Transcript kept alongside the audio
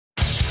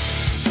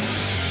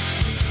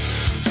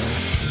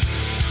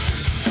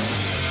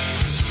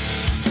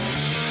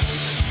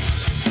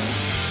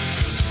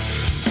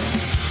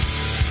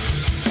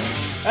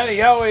Howdy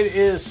yo, it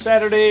is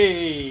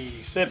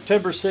Saturday,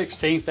 September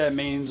 16th. That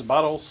means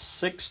bottle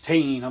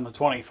 16 on the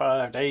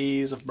 25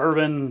 days of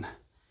bourbon.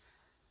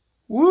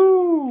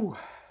 Woo!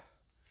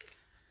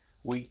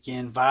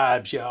 Weekend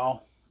vibes,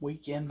 y'all.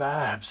 Weekend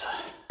vibes.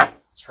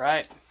 That's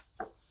right.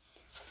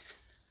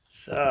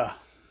 So,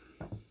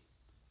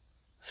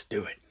 let's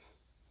do it.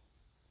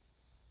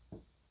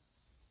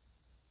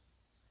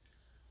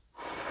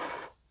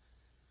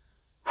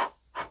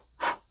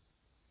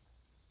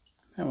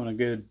 Having a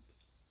good,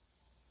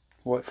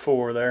 what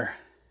for there?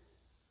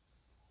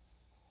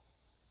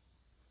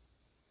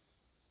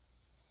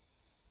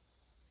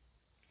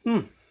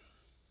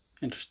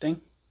 Interesting.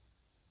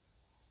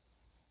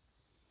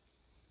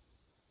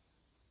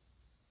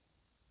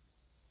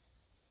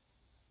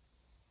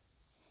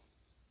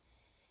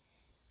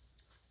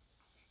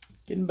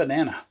 Getting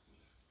banana.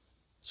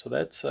 So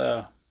that's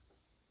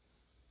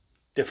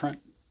different.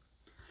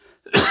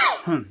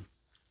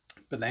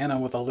 Banana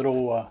with a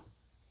little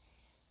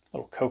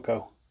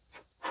cocoa.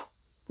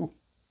 Ooh.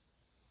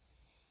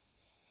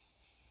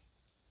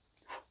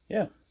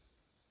 Yeah,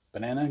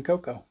 banana and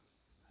cocoa.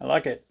 I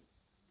like it.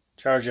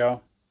 Charge,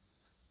 y'all.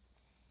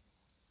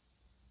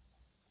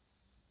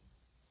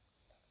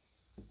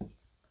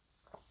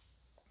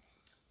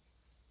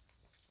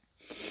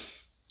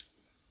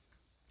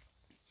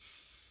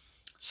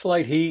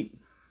 Slight heat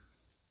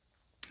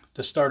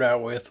to start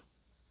out with.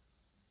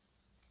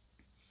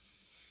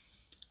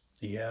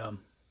 The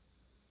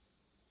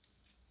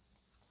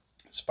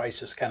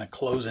spices kind of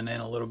closing in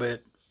a little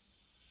bit,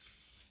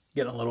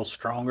 getting a little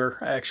stronger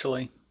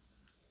actually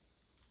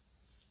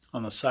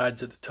on the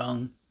sides of the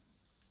tongue.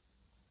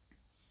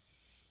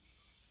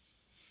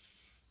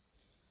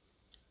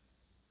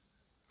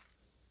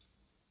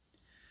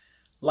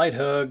 Light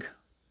hug,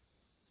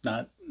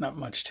 not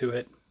much to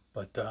it,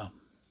 but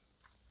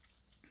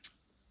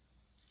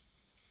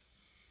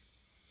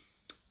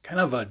kind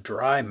of a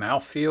dry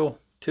mouthfeel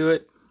to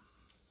it,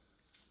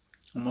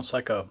 almost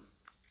like a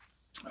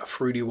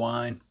fruity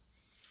wine.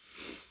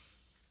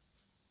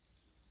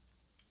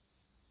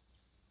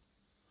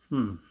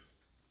 Not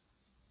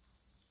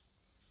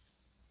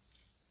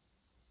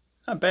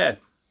bad.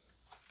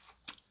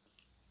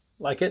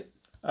 Like it.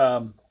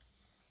 Not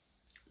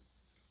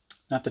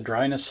the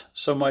dryness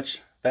so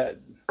much.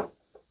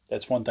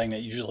 That's one thing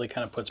that usually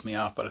kind of puts me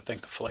off, but I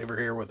think the flavor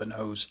here with the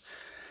nose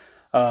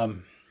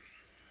kind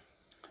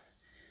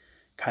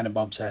of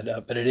bumps that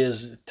up. But it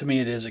is, to me,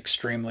 it is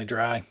extremely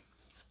dry.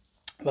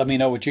 Let me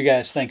know what you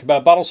guys think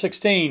about bottle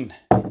 16.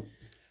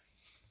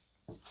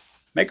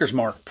 Maker's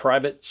Mark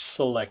Private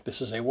Select.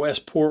 This is a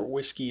Westport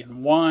whiskey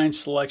and wine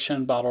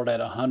selection bottled at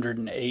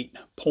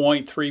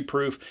 108.3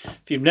 proof.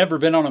 If you've never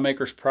been on a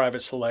Maker's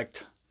Private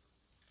Select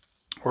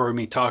or heard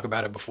me talk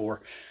about it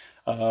before,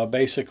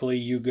 basically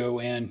you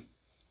go in,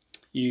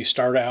 you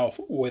start out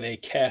with a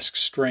cask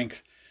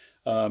strength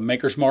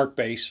Maker's Mark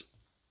base,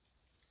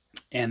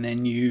 and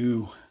then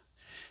you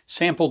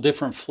sample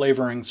different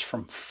flavorings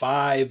from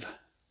 5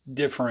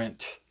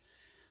 different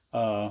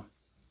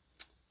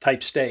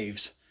type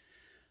staves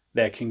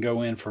that can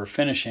go in for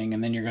finishing,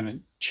 and then you're going to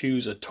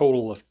choose a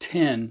total of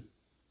 10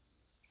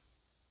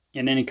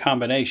 in any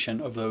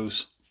combination of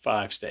those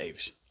 5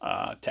 staves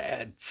to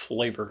add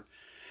flavor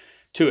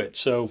to it.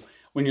 So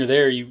when you're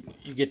there, you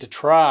get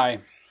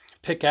to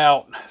pick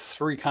out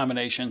 3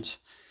 combinations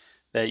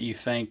that you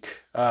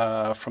think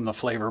from the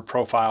flavor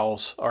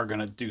profiles are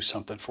going to do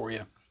something for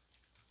you.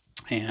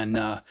 And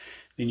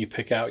then you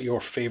pick out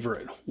your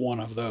favorite one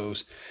of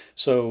those.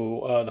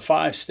 So the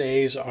 5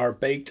 staves are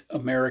Baked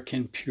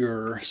American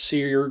Pure,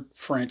 Seared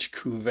French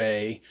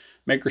Cuvée,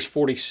 Maker's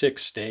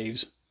 46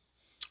 staves,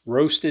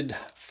 Roasted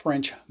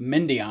French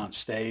Mendiant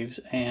staves,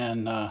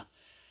 and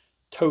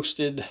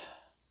Toasted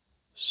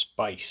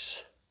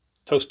French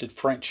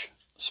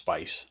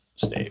Spice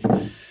stave.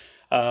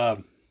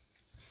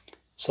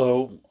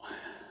 So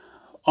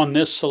on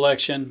this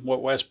selection,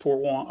 what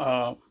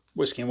Westport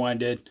Whiskey and Wine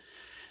did,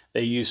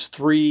 they used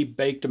 3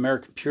 Baked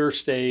American Pure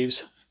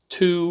staves,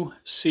 2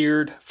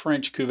 Seared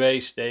French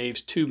Cuvée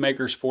staves, 2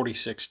 Maker's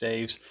 46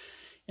 staves,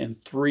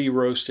 and 3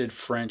 Roasted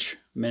French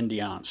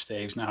Mendiant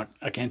staves. Now,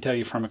 I can tell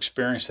you from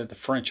experience that the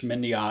French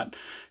Mendiant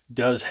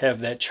does have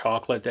that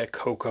chocolate, that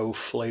cocoa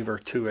flavor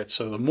to it.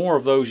 So the more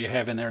of those you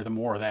have in there, the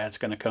more of that's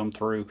going to come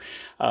through.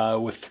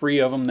 With 3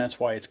 of them, that's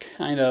why it's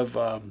kind of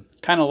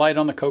light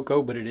on the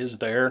cocoa, but it is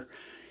there,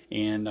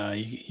 and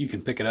you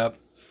can pick it up.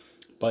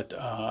 But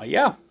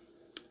yeah.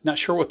 Not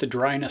sure what the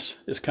dryness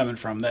is coming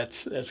from.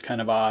 That's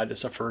kind of odd.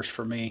 It's a first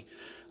for me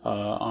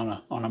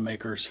on a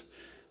Maker's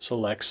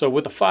Select. So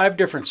with the 5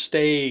 different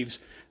staves,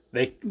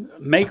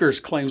 Maker's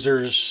claims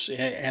there's,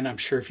 and I'm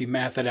sure if you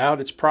math it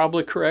out, it's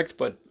probably correct,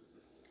 but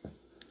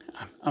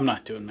I'm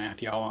not doing math,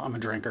 y'all. I'm a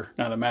drinker,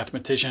 not a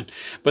mathematician.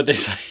 But they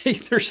say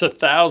there's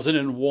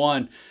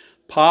 1,001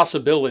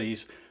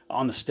 possibilities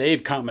on the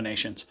stave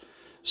combinations.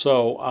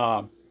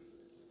 So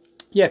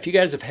yeah, if you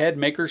guys have had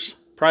Maker's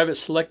Private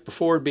Select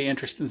before, it'd be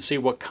interesting to see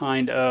what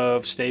kind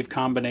of stave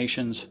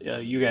combinations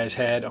you guys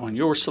had on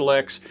your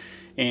selects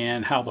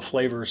and how the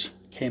flavors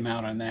came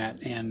out on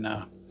that. And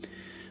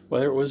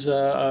whether it was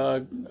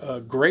a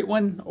great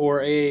one or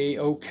a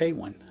okay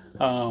one.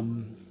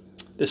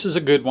 This is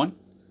a good one,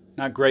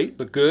 not great,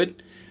 but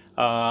good,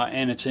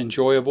 and it's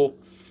enjoyable.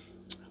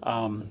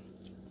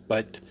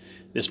 But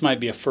this might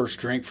be a first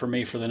drink for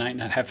me for the night,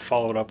 and I'd have to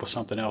follow it up with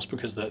something else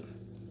because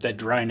that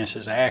dryness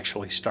is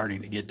actually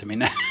starting to get to me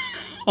now.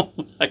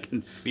 I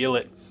can feel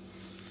it.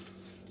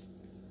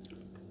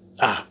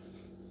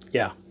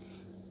 Yeah.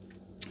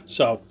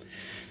 So,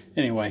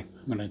 anyway,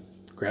 I'm going to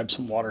grab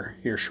some water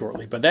here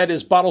shortly. But that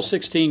is bottle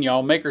 16,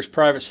 y'all. Maker's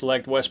Private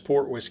Select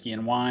Westport Whiskey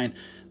and Wine,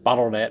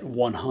 bottled at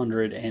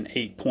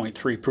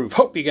 108.3 proof.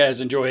 Hope you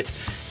guys enjoy it.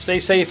 Stay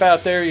safe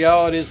out there,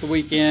 y'all. It is the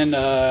weekend.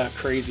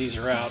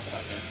 Crazies are out.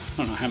 I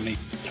don't know how many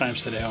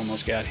times today I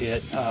almost got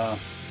hit out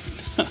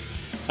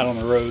on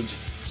the roads.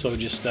 So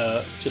just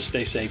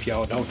stay safe,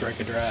 y'all. Don't drink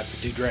and drive,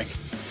 but do drink.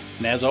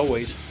 And as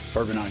always,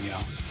 bourbon on,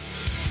 y'all.